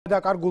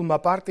დაკარგულმა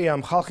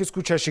პარტიამ ხალხის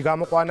ქუჩაში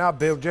გამოყვანა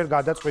ბევრჯერ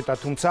გადაწყვიტა,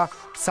 თუმცა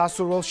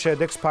სასურველ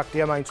შედეგს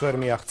ფაქტია მაინც ვერ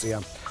მიაღწია.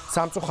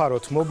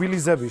 სამწუხაროდ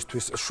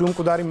მობილიზებისთვის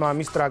შუმკვდარი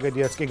მამის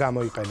ტრაგედიაც კი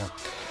გამოიყენა.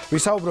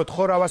 ვისაუბროთ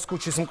ხორავას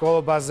ქუჩის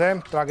მკვლელობაზე,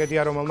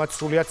 ტრაგედია, რომელმაც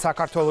სრულიად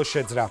საქართველოს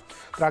შეძრა.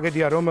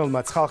 ტრაგედია,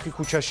 რომელმაც ხალხი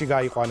ქუჩაში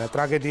გაიყვანა.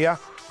 ტრაგედია,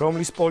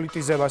 რომლის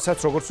პოლიტიზებასაც,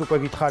 როგორც უკვე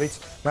გითხარით,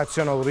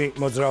 ნაციონალური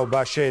მოძრაობა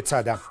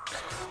შეეცადა.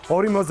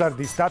 ორი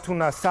მოზარდის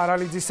დათუნა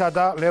სარალიძისა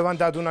და ლევან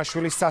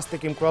დადუნაშვილის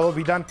სასტიკი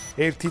მკვლელობიდან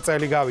ერთი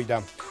წელი გავიდა.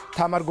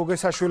 თამარ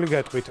გოგესაშვილი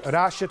გეტყვით,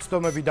 რა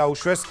შეცდომები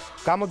დაუშვეს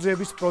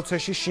გამოძიების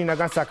პროცესში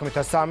შინაგან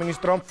საქმეთა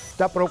სამინისტრომ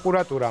და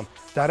პროკურატურამ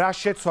და რა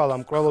შეცვალა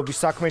მკვლელობის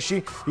საქმეში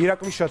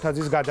ირაკლი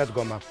შოთაძის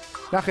გადადგომა.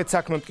 ნახეთ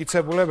საქმე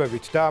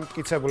მტკიცებულებებით და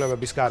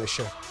მტკიცებულებების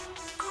გარეშე.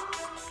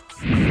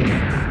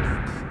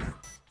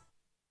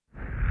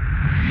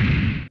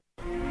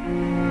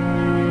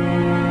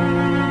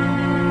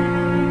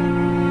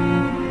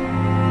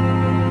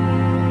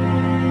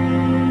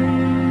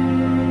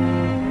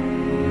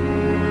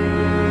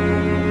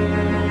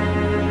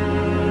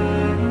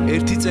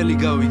 ერთი წელი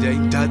გავიდა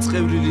იმ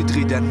დაწყევლილი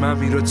დღიდან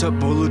მამი, როცა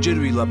ბოლოჯერ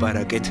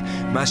ვილაპარაკეთ.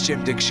 მას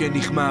შემდეგ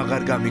შენი ხმა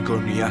აღარ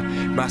გამიგონია.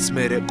 მას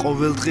მერე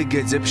ყოველდღე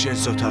გეძებ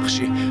შენს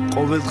ოთახში.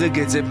 ყოველდღე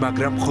გეძებ,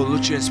 მაგრამ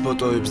მხოლოდ შენს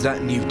ფოტოებს და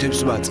ნივთებს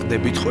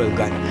ვაწყდებით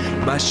ყველგან.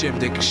 მას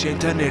შემდეგ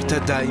შენთან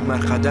ერთად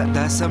დაიმარხა და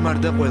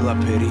დასამარდა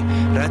ყველაფერი,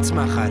 რაც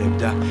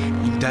მახარებდა.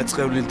 იმ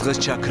დაწყევლილ დღეს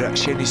ჩაქრა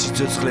შენი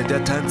სიცოცხლე და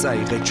თან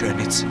წაიღე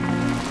ჩვენიც.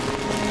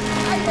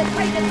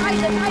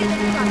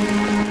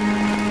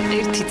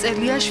 ერთი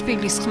წელია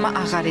შვილის ხმა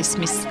აღარ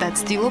ესმის და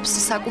ცდილობს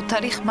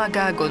საკუთარი ხმა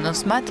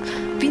გააგონოს მათ,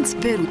 ვინც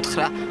ვერ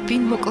უთხრა,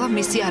 ვინ მოკლა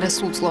მისი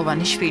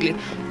არასრულწლოვანი შვილი,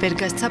 ვერ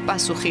გასცა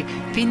პასუხი,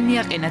 ვინ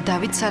მიაყენა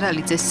დავით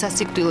სარალიძეს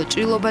სასიკვდილო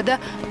ჭრილობა და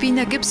ვინ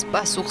აგებს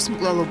პასუხს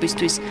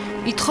მკვლელობისთვის,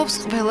 ითხოვს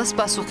ყველას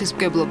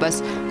პასუხისმგებლობას,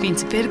 ვინც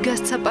ვერ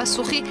გასცა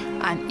პასუხი,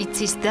 ან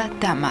იცის და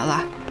დამალა.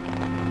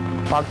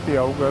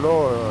 ფაქტია უკვე, რომ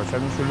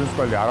ჩემი შვილის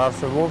ხელი არ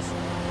არსებობს.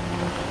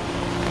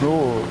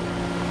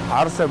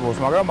 არსებობს,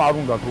 მაგრამ არ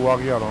უნდა თუ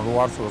აღიარონ, რომ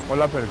არსებობს.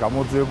 ყველაფერი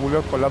გამოძიებული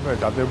აქვს, ყველაფერი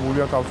დადებული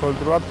აქვს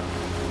აბსოლუტურად.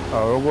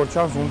 როგორც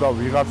ჩანს, უნდა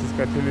ვიღაცის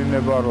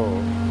კეთილინება, რომ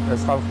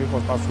ეს ხალხი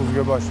იყოს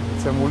პასუხისმგებაში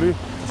მიცემული.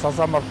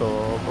 სასამართლო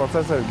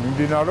პროცესები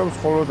მიმდინარეობს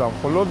მხოლოდ და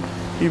მხოლოდ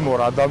იმ ორ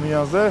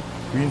ადამიანზე,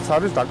 ვინც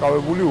არის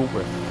დაკავებული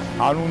უკვე.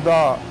 ან უნდა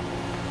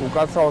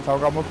უკაცრავად არ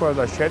გამოთქვას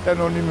და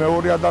შეტენონ იმ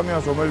მეორე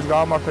ადამიანს, რომელიც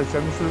გაამართლეს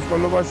ჩემი შვილის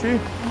მკვლელობაში,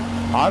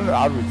 ან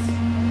არ ვიცი.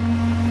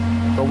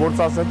 როგორც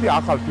ასეთი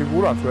ახალ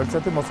ფიგურას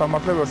ერთერთი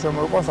მოსამართლე ვერ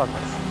შემოიყვანს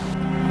საქმეში.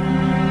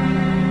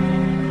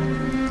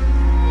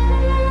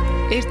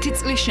 ერთი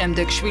წლის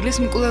შემდეგ შვილის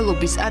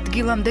მკვლელობის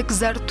ადგილამდე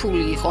გზა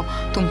რთული იყო,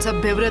 თუმცა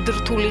ბევრად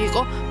რთული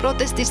იყო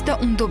პროტესტის და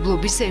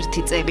უნდობლობის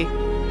ერთი წელი.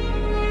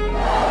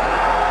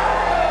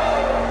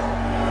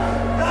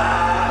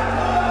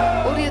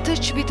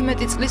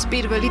 2017 წლის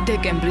 1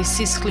 დეკემბრის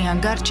სისხლიან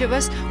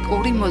გარჩევას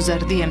ორი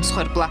მოზარდი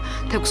ემსხვერპლა.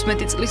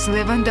 16 წლის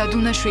ლევან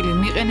დადუნაშვილი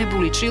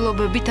მიყენებული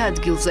ჭრილობებით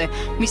ადგილზე,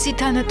 მისი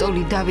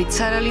თანატოლი დავით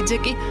სარალიძე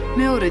კი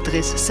მეორე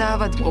დღეს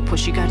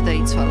საავადმყოფოში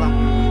გარდაიცვალა.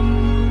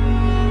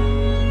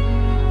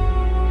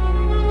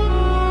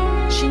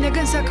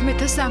 შინაგან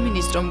საქმეთა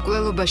სამინისტრომ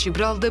მკვლელობაში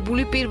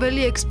ბრალდებული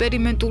პირველი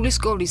ექსპერიმენტული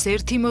სკოლის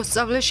ერთი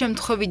მოსწავლე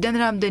შემთხვევიდან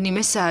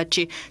რამდენიმე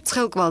საათში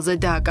ცხელკვალზე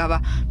დააკავა.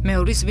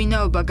 მეორის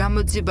ვინაობა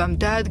გამოძიებამ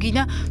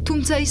დაადგინა,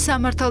 თუმცა ის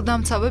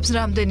სამართალდამცავებს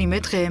რამდენიმე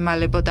დღე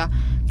ემალებოდა.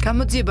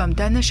 გამოძიებამ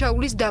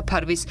დანაშაულის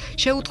დაფარვის,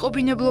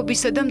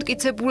 შეუტყობინებლობისა და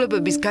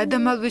მტკიცებულებების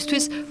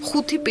გადამალვისთვის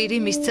 5 პირი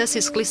მისცა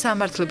სისხლის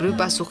სამართლებრივ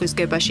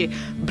პასუხისგებაში.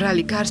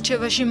 ბრალი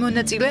გარჩევაში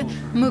მონაწილე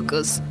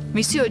მკ-ს,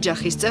 მისი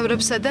ოჯახის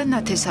წევრებსა და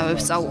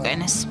ნათესავებს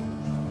წაუყენეს.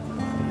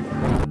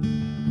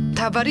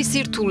 თავარი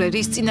სირთულე,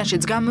 რის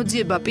წინაშეც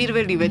გამოძიება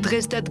პირველივე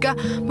დღეს დადგა,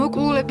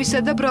 მოკლულებისა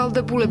და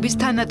ბრალდებულების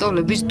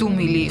თანატოლების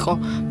დუმილი იყო.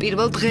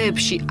 პირველ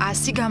დღეებში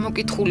 100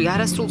 გამოკითხული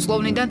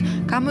არასრულწლოვნიდან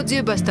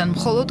გამოძიებასთან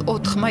მხოლოდ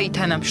 4-მა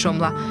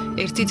ითანამშრომლა.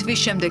 ერთი თვის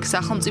შემდეგ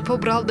სახელმწიფო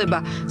ბრალდება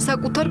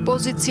საკუთარ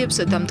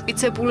პოზიციებსა და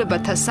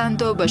მტკიცებულებათა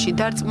სანდოობაში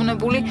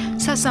დარწმუნებული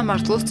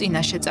სასამართლოს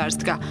წინაშე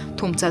წარსდგა.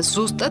 თუმცა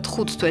ზუსტად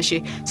 5 თვეში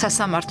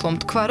სასამართლომ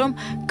თქვა, რომ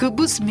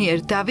გბ-ს მიერ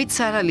დავით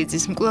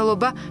სარალიძის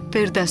მკვლელობა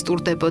ვერ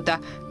დასტურდებოდა.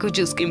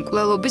 გჯ-ს კი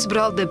მკვლელობის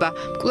ბრალდება,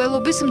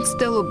 მკვლელობის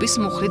მცდელობის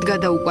მუხლით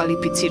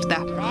გადაუკვალიფიცირდა.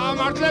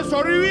 გაამართლეს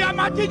ორივე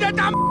ამათი და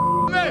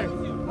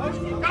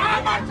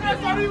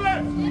გაამართლეს ორივე!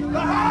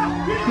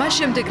 მას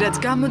შემდეგ, რაც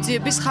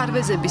გამოძიების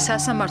ხარვეზები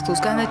სასამართლოს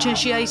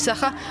განაჩენში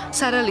აისახა,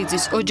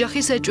 სარალიძის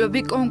ოჯახის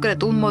ეჭვები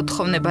კონკრეტულ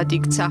მოთხოვნებად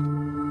იქცა.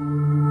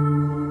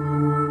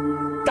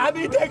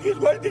 დამიდეკის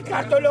გვერდი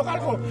ქართული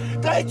ხალხო,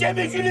 დღეს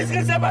ჩემი შვილის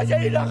ღირსება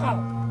შეინახა.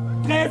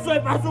 დღესვე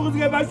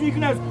პასუხისმგებაში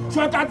იქნას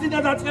შოთაძინა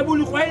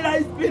დაწყებული ყველა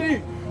ის პირი,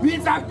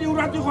 ვინც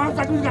აქტიურად იყო ამ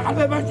საქმის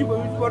გაყალბებაში,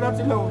 ვის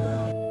მონაწილეობდა.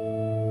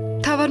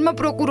 მთავარმა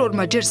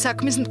პროკურორმა ჯერ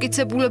საქმის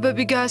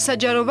მტკიცებულებები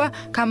გაასაჯაროვა,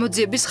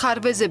 გამოძიების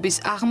ხარვეზების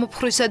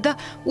აღმოფხვისა და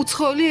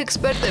უცხოელი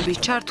ექსპერტების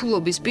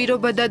ჩართულობის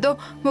პირობა დადო,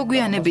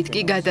 მოგვიანებით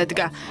კი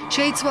გადადგა.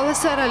 შეიცვალა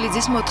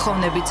სარალიძის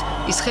მოთხოვნებიც.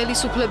 ის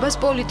ხელისუფლებას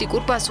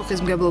პოლიტიკურ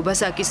პასუხისმგებლობას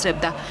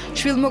აკისრებდა.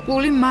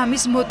 შვილმოკლული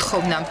მამის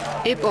მოთხოვნამ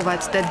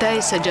ეპოვათ და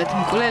დაესაჯათ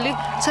მკვლელი,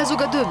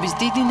 საზოგადოების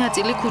დიდი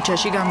ნაწილი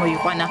ქუჩაში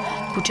გამოიყვანა.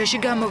 ქუჩაში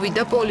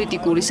გამოვიდა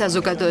პოლიტიკური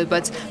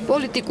საზოგადოებაც,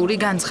 პოლიტიკური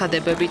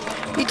განცხადებებით.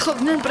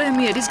 ითხოვდნენ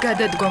პრემიერის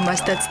გადადგომას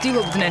და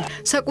ცდილობდნენ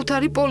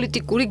საკუთარი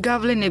პოლიტიკური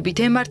გავლენებით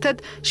ემართათ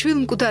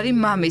შვილმკვდარი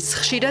მამის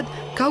ხშირად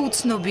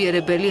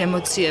გაუცნობიერებელი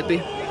ემოციები.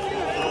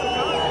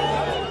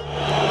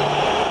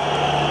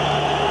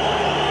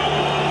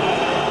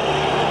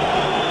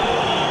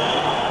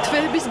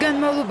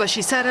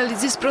 განმავლობაში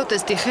სარალიძის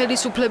პროტესტი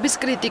ხელისუფლების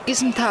კრიტიკის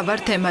მთავარ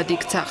თემად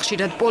იქცა,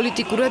 ხშირად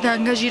პოლიტიკურად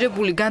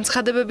ანგაჟირებული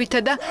განცხადებებითა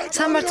და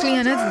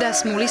სამართლიანად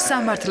დასმული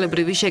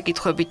სამართლებრივი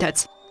შეკითხვებითაც.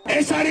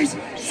 ეს არის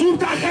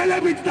სულთა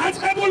ხელებით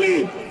დაწყებული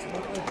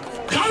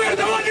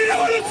ხავერდოვანი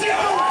რევოლუცია!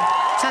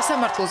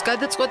 სასამართლოს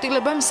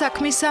გადაწყვეტილებამ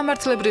საქმის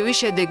სამართლებრივი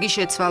შედეგი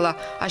შეცვალა.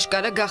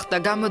 აშკარა გახდა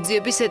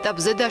გამოძიების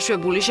ეტაპზე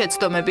დაშვებული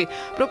შეცდომები.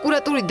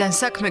 პროკურატურიდან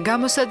საქმე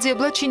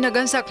გამოსაძიებლად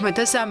შინაგან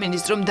საქმეთა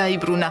სამინისტრომ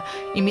დაიბრუნა.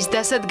 იმის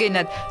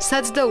დასადგენად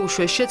სად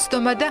დაუშვეს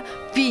შეცდომა და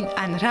ვინ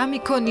ან რა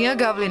მიქონია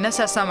გავლენა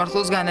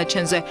სასამართლოს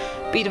განაჩენზე.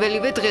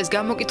 პირველივე დღეს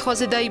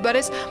გამოკითხვაზე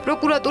დაიბარეს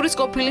პროკურატურის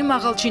ყოფილი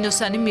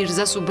მაღალჩინოსანი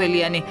მირზა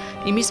სუბელიანი.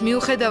 იმის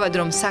მიუხედავად,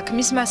 რომ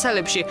საქმის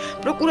მასალებში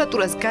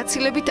პროკურატურას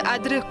გაცილებით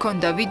ადრე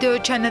ჰქონდა ვიდეო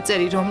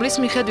ჩანაწერი, რომლის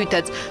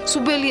მიხედვითაც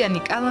სუბელიანი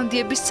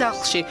კალანდიების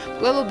სახლში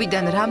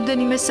მკვლელობიდან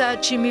რამდენიმე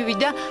საათში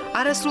მივიდა,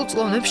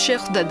 არასრულწლოვნებს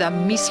შეხვდა და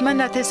მისმა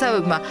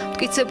ნათესავებმა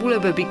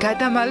მტკიცებულებები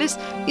გადამალეს,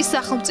 ის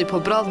სახელმწიფო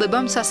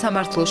ბრალდებამ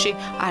სასამართლოში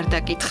არ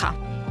დაკითხა.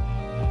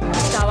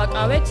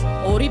 დავაკავეთ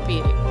ორი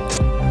პირი.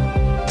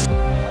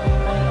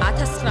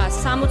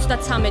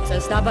 1973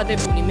 წელს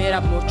დაბადებული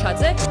მერაბ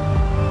მორჩაძე,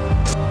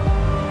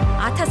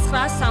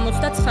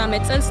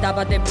 1979 წელს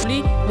დაბადებული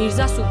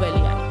მირზა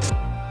სუბელიანი.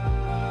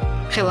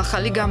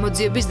 ხელახალი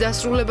გამოძიების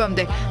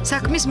დასრულებამდე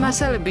საქმის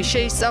მასალები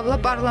შეისწავლა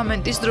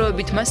პარლამენტის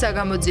დროებითმა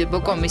საგამოძიებო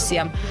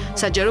კომისიამ.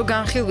 საჯარო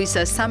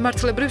განხილვისას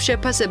სამართლებრივ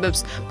შეფასებებს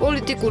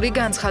პოლიტიკური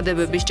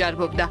განცხადებების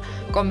ჭარბობდა.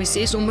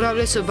 კომისიის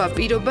უმრავლესობა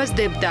პირობას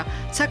დებდა,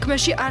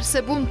 საქმეში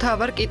არსებულ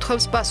მთავარ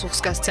კითხვებს პასუხს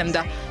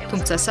გასცემდა.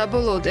 თუმცა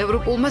საბოლოოდ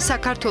ევროპულმა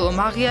საქართველომ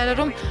აღიარა,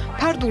 რომ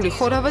ფარდული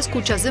ხორავას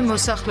ქუჩაზე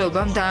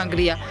მოსახლეობამ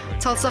დაანგრია.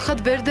 ცალსახად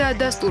ვერ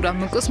დაადასტურა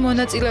მკვლელს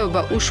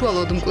მონაწილეობა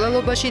უშუალოდ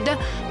მკვლელობაში და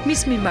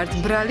მის მიმართ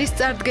ბრალის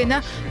წარდგენა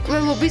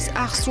მკვლელობის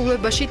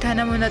აღსრულებაში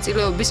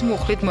თანამონაწილეობის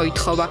მუხლით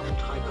მოითხოვა.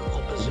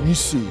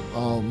 მისი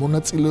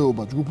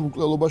მონაწილეობა ჯგუფურ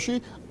მკვლელობაში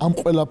ამ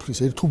ყველაფრის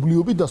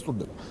ერთობლიობით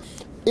დასტურდება.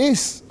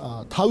 ეს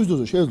თავის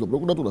დროზე შეეძლო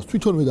პროკურატურას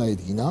თვითონვე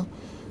დაედგინა.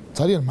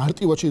 ძალიან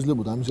მარტივად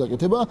შეიძლება ამის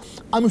გაკეთება.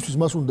 ამისთვის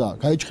მას უნდა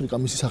გაეჩხრიკა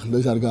მისი სახლი და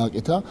ეს არ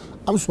გააკეთა.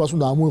 ამისთვის მას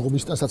უნდა ამოეღო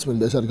მის ტანსაცმელი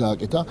და ეს არ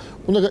გააკეთა.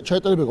 უნდა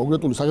ჩაეტარებინა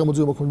კონკრეტული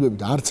საგამოძიებო მოქმედებები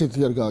და არც ერთი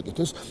არ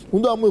გააკეთეს.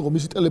 უნდა ამოეღო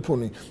მისი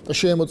ტელეფონი და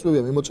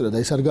შეემოწმებია მიმოწერა და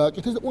ეს არ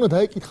გააკეთეს და უნდა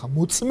დაეკითხა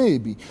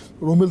მოწმეები,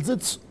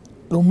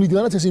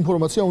 რომლიდანაც ეს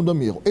ინფორმაცია უნდა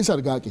მიეღო. ეს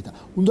არ გააკეთა.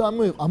 უნდა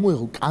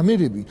ამოეღო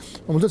კამერები,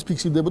 რომელთაც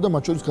ფიქსირდებოდა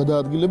მათ შორის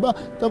გადაადგილება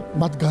და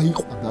მათ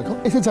გაიყვანდა.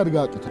 ესეც არ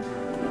გააკეთა.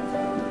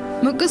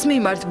 მკვლელს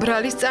მიმართ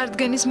ბრალის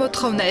წარდგენის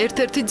მოთხოვნა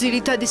ერთ-ერთი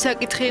ძირითადი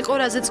საკითხი იყო,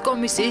 რაზეც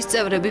კომისიის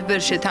წევრები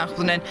ვერ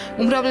შეთანხმდნენ.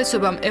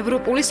 უმრავლესობამ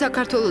ევროპული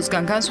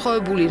საქართველოსგან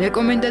განსხვავებული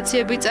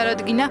რეკომენდაციები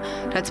წარადგინა,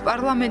 რაც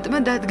პარლამენტმა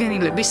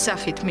დადგენილების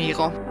სახით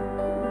მიიღო.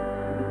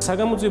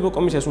 საგამოძიებო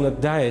კომისიას უნდა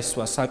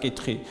დაესვა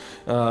საკითხი,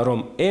 რომ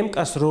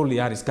ემკას როლი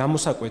არის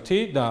გამოსაკვეთი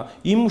და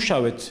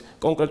იმუშავეთ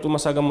კონკრეტულმა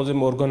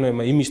საგამოძიებო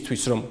ორგანოებმა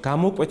იმისთვის, რომ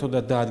გამოკვეთო და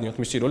დაადგინოთ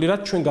მისი როლი,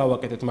 რაც ჩვენ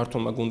გავაკეთეთ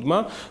მართლმა გუნდმა,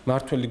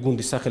 მართველი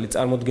გუნდის სახელით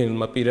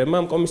წარმოდგენილმა პირებმა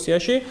ამ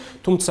კომისიაში,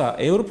 თუმცა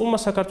ევროპულმა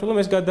საქართველომ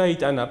ეს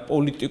გადაიტანა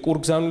პოლიტიკურ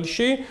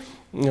გზავნილში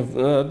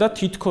და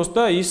თითქოს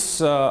და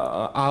ის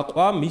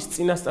აყვა მის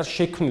წინასწარ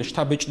შექმნილ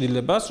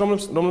შთაბეჭდილებას,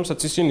 რომელსაც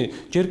ისინი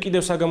ჯერ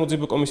კიდევ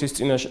საგამოძიებო კომისიის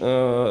წინა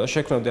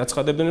შექმნამდე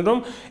აცხადებდნენ,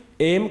 რომ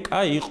ემკ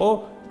იყო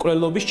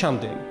მკვლელობის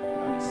ჩამდენი.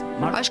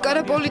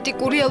 აშკარა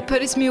პოლიტიკური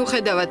ელფერის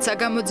მიუხედავად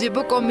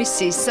საგამოძიებო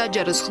კომისიის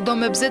საჯარო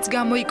სხდომებზეც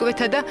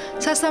გამოიკვეთა და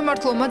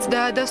სასამართლომაც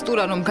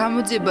დაადასტურა, რომ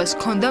გამოძიებას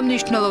ჰქონდა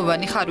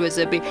მნიშვნელოვანი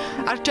ხარვეზები.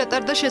 არ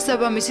ჩატარდა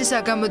შესაბამისი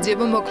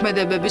საგამოძიებო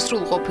მოქმედებები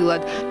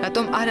სრულყოფილად,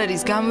 რატომ არ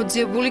არის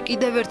გამოძიებული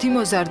კიდევ ერთი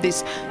მოზარდის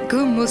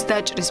გმ-ს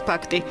დაჭრის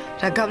ფაქტი.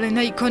 რა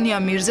გავლენა იქონია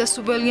მირზა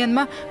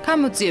სუბელიანმა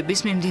გამოძიების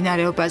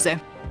მიმდინარეობაზე.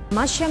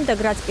 მას შემდეგ,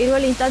 რაც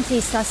პირველი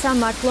ინსტანციის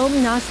სასამართლომ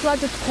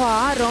ნასვლად თქვა,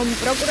 რომ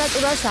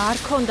პროკურატურას არ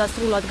ჰქონდა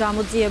სრულად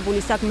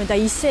გამოძიებული საქმე და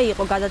ისე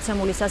იყო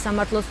გადაცემული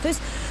სასამართლოსთვის,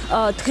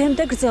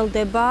 დღემდე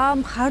გრძელდება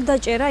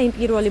მხარდაჭერა იმ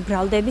პირველი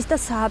ბრალდების და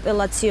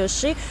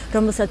სააპელაციოში,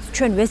 რომელსაც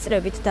ჩვენ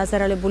ვესწრებით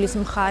დაზარალებულის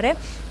მხარე.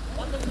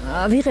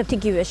 ვიღებთ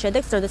იგივე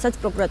შედეგს, როდესაც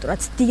პროკურატურა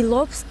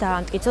ცდილობს და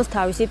ამტკიცოს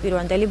თავისი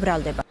პირვანდელი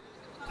ბრალდება.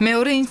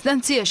 მეორე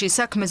ინსტანციაში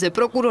საქმეზე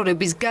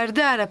პროკურორების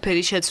გარდა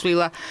არაფერი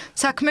შეცვლილა.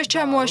 საქმეს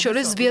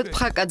ჩამოაშორეს ზვიად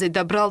ფხაკაძე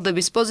და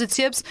ბრალდების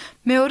პოზიციებს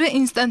მეორე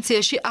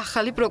ინსტანციაში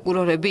ახალი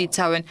პროკურორები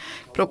იცავენ.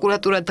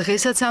 პროკურატურა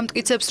დღესაც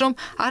ამტკიცებს, რომ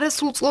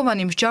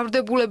არასრულწლოვანი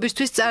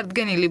მსჯავრდებულებისთვის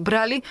წარდგენილი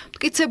ბრალი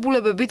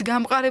მტკიცებულებებით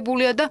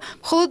გამყარებულია და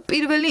მხოლოდ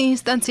პირველი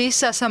ინსტანციის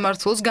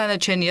სასამართლოს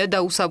განაჩენია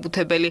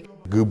დაუსაბუთებელი.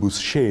 გბ-ს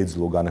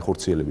შეეძლო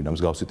განეხორციელებინა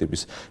მსგავსი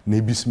ტიპის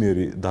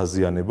ნებისმიერი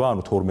დაზიანება,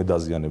 ანუ 12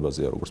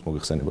 დაზიანებაზეა, როგორც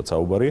მოგეხსენებათ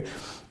საუბარი.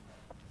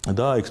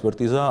 და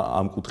ექსპერტიზა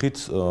ამ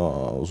კუთხით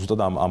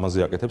ზუსტად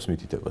ამაზე აკეთებს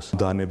მითითებას.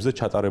 დანებზე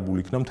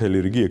ჩატარებული იქნა მთელი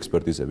რიგი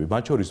ექსპერტიზები,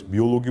 მათ შორის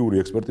ბიოლოგიური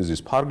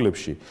ექსპერტიზის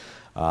ფარგლებში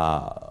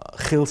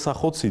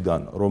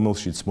ხელსახოციდან,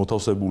 რომელშიც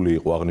მოთავსებული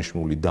იყო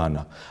აღნიშნული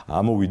დანა,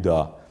 ამოვიდა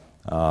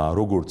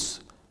როგორც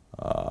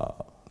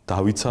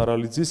დავით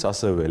სარალიძის,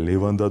 ასევე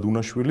ლევან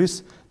დადუნაშვილის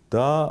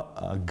და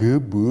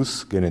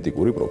გბ-ს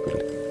გენეტიკური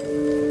პროფილი.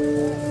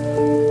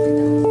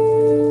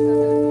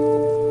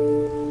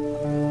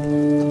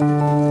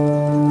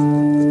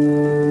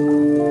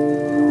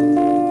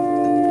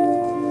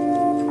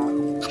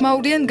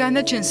 ხმაურიან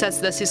განაჩენსაც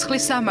და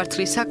სისხლის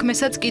სამართლის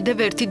საქმესაც კიდევ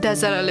ერთი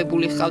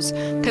დაზარალებული ხავს.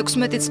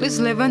 16 წლის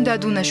ლევან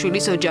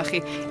დადუნაშვილის ოჯახი.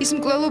 ის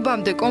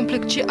მკვლელობამდე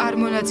კონფლიქტში არ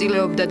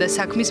მონაწილეობდა და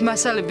საქმის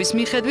მასალების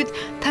მიხედვით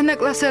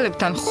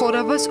თანაკლასელებთან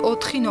ხორავას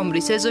 4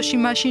 ნომრის ეზოში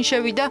მაშინ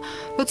შევიდა,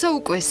 როცა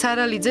უკვე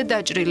სარალიძე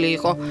დაჭრილი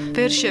იყო.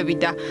 ვერ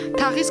შევიდა.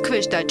 თაღის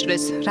ქვეშ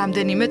დაჭრეს.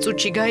 რამდენიმე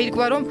წუთში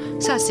გაირკვა, რომ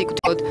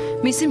სასიკვდილოდ.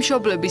 მისი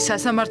მშობლები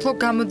სასამართლო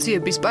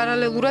გამოძიების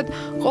პარალელურად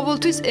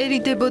ყოველთვის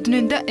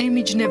ერიდებოდნენ და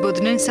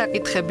ემიჯნებოდნენ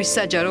საკითხების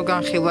საჯარო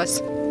განხილვას.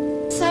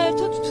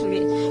 საერთოდ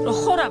თვლი, რომ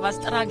ხორავას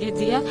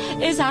ტრაგედია,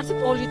 ეს არც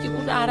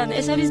პოლიტიკური არანაირი,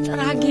 ეს არის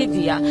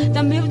ტრაგედია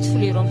და მე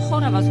ვთვლი, რომ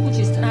ხორავას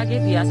ქუჩის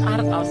ტრაგედიას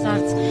არ ყავს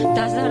არც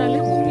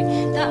დაზარალებული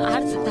და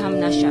არც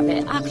დამნაშავე.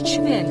 აქ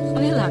ჩვენ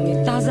ყველანი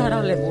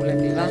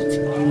დაზარალებულები ვართ.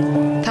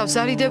 თავს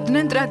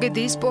არიდებდნენ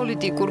ტრაგედიის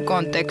პოლიტიკურ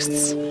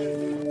კონტექსტს.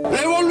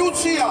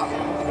 რევოლუცია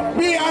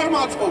მე არ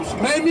მაწყობს,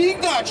 მე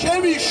მინდა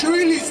ჩემი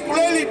შვილის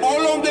მკვლელი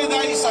ბოლომდე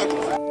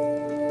დაისაჯოს.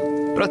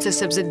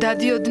 პროცესებზე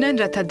დადიოდნენ,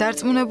 რათა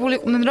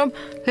დარწმუნებულიყვნენ, რომ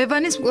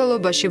ლევანის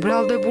მკვლელობაში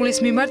ბრალდებულის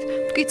მიმართ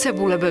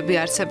მტკიცებულებები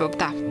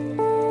არსებობდა.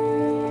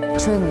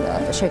 ჩვენ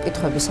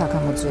შეკითხვები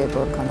საგამოძიებო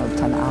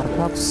ორგანოებთან არ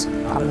გვაქვს,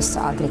 ამის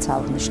აგრეთვე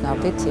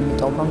აღნიშნავდით,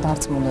 იმიტომ რომ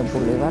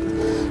დარწმუნებული ვართ,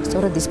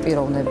 სწორედ ის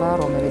პიროვნება,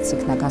 რომელიც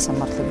იქნა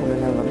გასამართლებული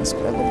ლევანის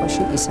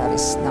მკვლელობაში, ის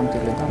არის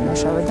ნამდვილი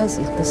დამნაშავე და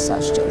ზრდის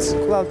სასჯელს.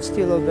 კვლავ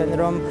ცდილობენ,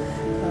 რომ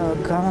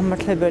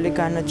გამამართლებელი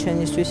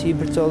განაჩენისთვის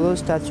იბრძოლოს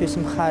დაცვის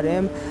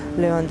მხარემ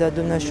ლევან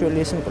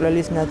დადუნაშვილის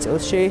მკვლელის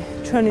ნაწილში.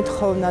 ჩვენი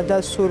თხოვნა და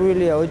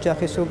სურვილია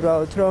ოჯახის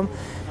უბრალოდ, რომ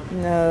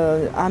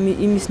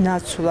იმის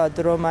ნაცვლად,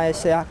 რომ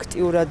ესე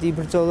აქტიურად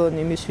იბრძოლონ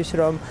იმისთვის,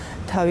 რომ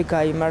თავი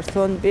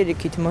გაიმართლონ,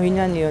 პირიქით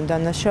მოინანიონ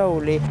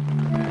დანაშაული.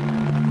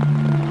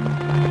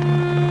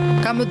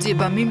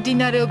 გამოძიება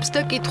მიმდინარეობს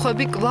და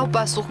კითხვები კვლავ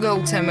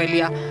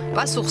პასუხგაუცემელია.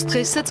 პასუხს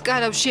დღესაც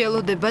კარავში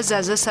ელოდება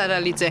ზაზა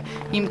სარალიძე,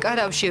 იმ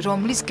კარავში,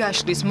 რომლის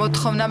გაშლის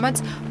მოთხოვნამაც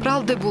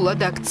ბრალდებულად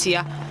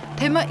აქცია.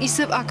 თემა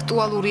ისევ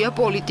აქტუალურია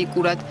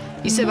პოლიტიკურად,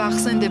 ისევ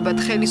ახსენდებათ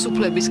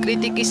ხელისუფლების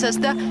კრიტიკისას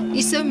და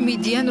ისევ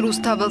მიდიან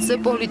რუსთაველზე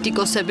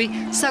პოლიტიკოსები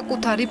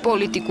საკუთარი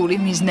პოლიტიკური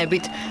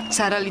მიზნებით.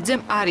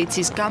 სარალიძემ არ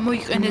იცის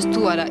გამოიყენეს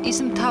თუ არა ის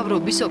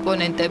მთავრობის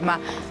ოპონენტებმა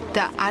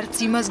და არც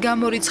იმას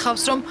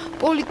გამორიცხავს, რომ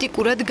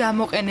პოლიტიკურად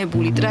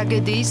გამოყენებული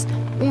ტრაგედიის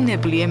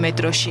უნებლიე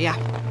მეტროშია.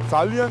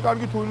 ძალიან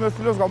კარგი თუ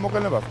ინვესტირებს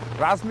გამოყენებას.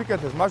 რას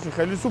მიკეთებს მაშინ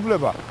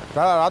ხელისუფლება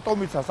და რატომ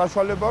იცა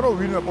საშუალება, რომ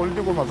ვინმე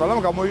პოლიტიკურმა ძალამ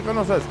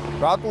გამოიყენოს ეს?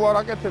 რატო არ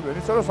აკეთებენ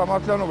ისე, რომ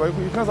სამართლიანობა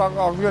იქნას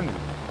აღდგენილი?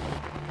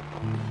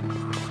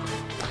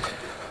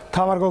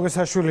 თამარ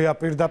გოგესაშვილია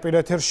პირდაპირ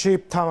ეთერში.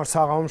 თამარ,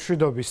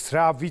 საღამომშვიდობის.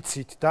 რა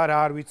ვიცით და რა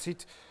არ ვიცით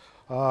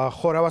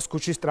ხორავას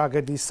ქუჩის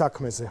ტრაგედიის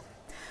საქმეზე?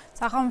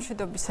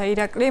 საღამომშვიდობისა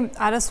ირაკლი,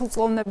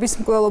 არასრულწლოვნების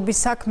მკვლელობის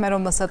საქმე,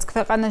 რომელსაც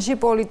ქვეყანაში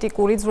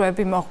პოლიტიკური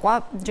ძროები მოჰყვა,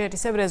 ჯერ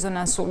ისევ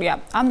რეზონანსულია.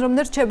 ამ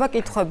დრომდე რჩება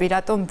კითხვები,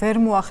 რატომ ვერ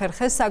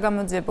მოახერხეს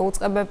საგამოძიებო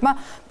უწყებებმა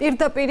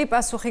პირდაპირი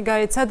პასუხი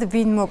გაეცათ,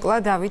 ვინ მოკლა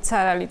დავით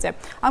სარალიძე.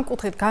 ამ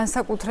კუთხით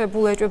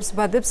განსაკუთრებულ ეჭვებს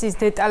ბადებს ის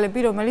დეტალები,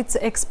 რომელიც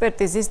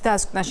ექსპერტიზის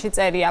დასკვნაში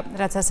წერია,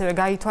 რაც ასევე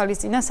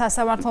გაითვალისწინა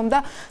სასამართლომ და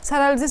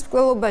სარალიძის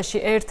მკვლელობაში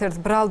ერთ-ერთ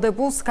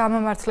ბრალდებულს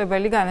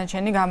გამამართლებელი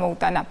განაჩენი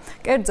გამოუტანა.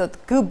 კერძოდ,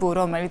 გბ,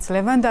 რომელიც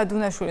ლევან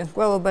დადუნაშვილის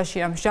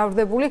მკვლელობაშია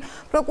მსჯავრდებული,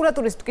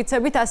 პროკურატურის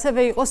მტკიცებით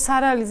ასევე იყო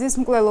სარალიძის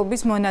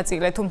მკვლელობის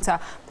მონაწილე, თუმცა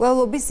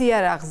მკვლელობის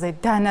იარაღზე,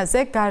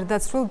 დანაზე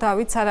გარდაცვლილ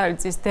დავით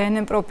სარალიძის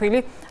დნმ პროფილი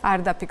არ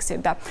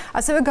დაფიქსირდა.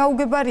 ასევე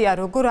გაუგებარია,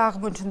 როგორ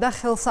აღმოჩნდა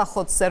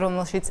ხელსახოცზე,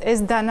 რომელშიც ეს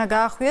დანა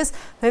გაახვიეს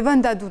ლევან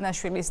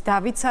დადუნაშვილის,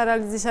 დავით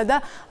სარალიძისა და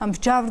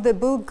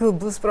მსჯავრდებულ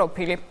გბ-ს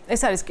პროფილი.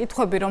 ეს არის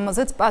კითხვები,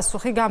 რომელზეც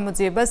პასუხი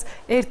გამოძიებას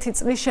 1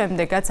 წლის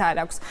შემდეგაც არ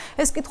აქვს.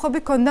 ეს კითხვები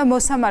ჰქონდა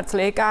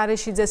მოსამართლე ეკა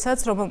არეშიძესაც,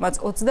 რომელმაც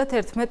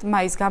 31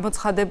 მაისს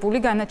გამოცხადებული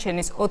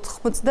განაჩენის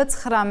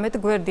 99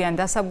 გვერდიან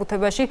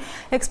დასაბუთებაში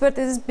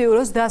ექსპერტიზის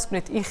ბიუროს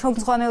დასკვნით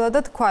იხელმძღვანელად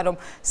თქვა, რომ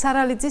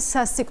სარალიძის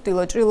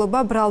სასიკვდილო ჭრილობა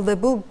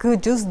ბრალდებულ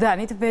გჯუს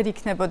დანით ვერ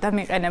იქნებოდა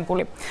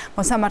მიყენებული.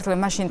 მოსამართლე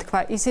მაშინ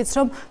თქვა ისიც,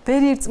 რომ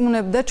ვერ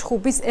ირწმუნებდა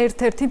ჩხუბის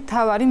ერთ-ერთი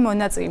მთავარი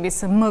მონაწილის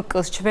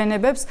მკ-ს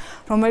ჩვენებებს,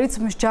 რომელიც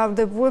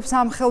მსჯავრდებულებს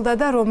ამხელდა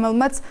და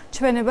რომელმაც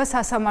ჩვენება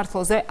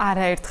სასამართლოზე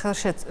არაერთხელ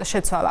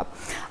შეცვალა.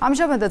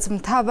 ამჟამადაც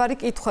მთავარი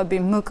კითხვები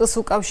მკ-ს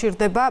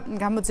უკავშირდება,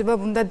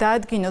 გამოძიებამ უნდა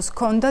დაადგინოს,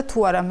 ქონდა თუ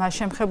არა მას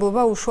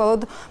შემხებლობა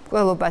უშუალოდ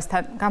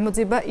მკვლელობასთან.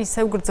 გამოძიება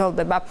ისევ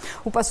გრძელდება.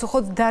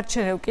 უპასუხოდ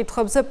დარჩენილ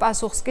კითხვებზე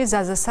პასუხს კი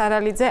ზაზა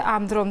სარალიძე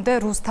ამ დრომდე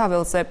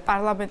რუსთაველზე,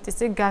 პარლამენტის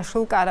წინ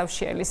გაშლილ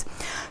კარავშიელის.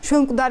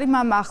 შვილმკვდარი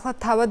მამა ახლა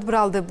თავად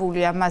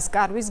ბრალდებულია, მას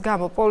კარვის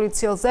გამო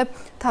პოლიციელზე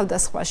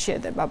თავდასხმა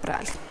შეედება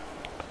ბრალი.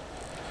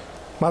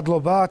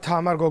 მადლობა,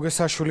 თამარ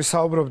გოგესაშვილი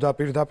საუბრობდა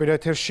პირდაპირ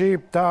ეთერში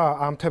და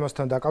ამ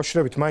თემასთან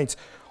დაკავშირებით მაინც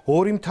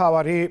ორი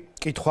მთავარი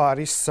კითხვა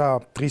არის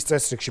დღის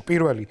წესრიგში.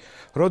 პირველი,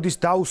 როდის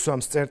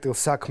დაუსვამს წერტილ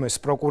საქმეს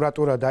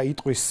პროკურატურა და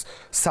იტყვის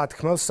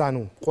სათქმელს,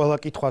 ანუ ყველა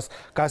კითხვას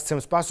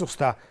გასცემს პასუხს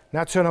და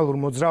ნაციონალურ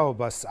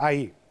მოძრაობას,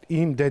 აი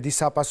იმ დედის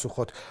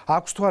საპასუხოდ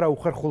აქვს თუ არა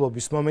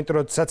უხერხულობის მომენტი,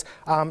 როდესაც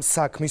ამ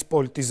საქმის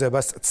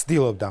პოლიტიზებას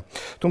ცდილობდა.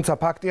 თუმცა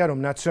ფაქტია, რომ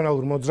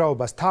ნაციონალურ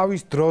მოძრაობას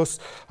თავის დროს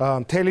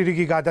მთელი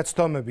რიგი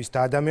გადაცდომების და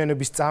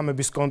ადამიანების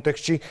წამების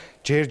კონტექსტში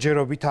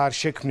ჯერჯერობით არ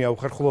შექმნია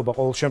უხერხულობა,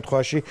 ყოველ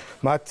შემთხვევაში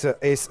მათ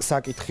ეს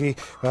საკითხი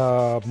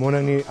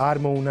არ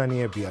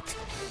მოუნანიებიათ.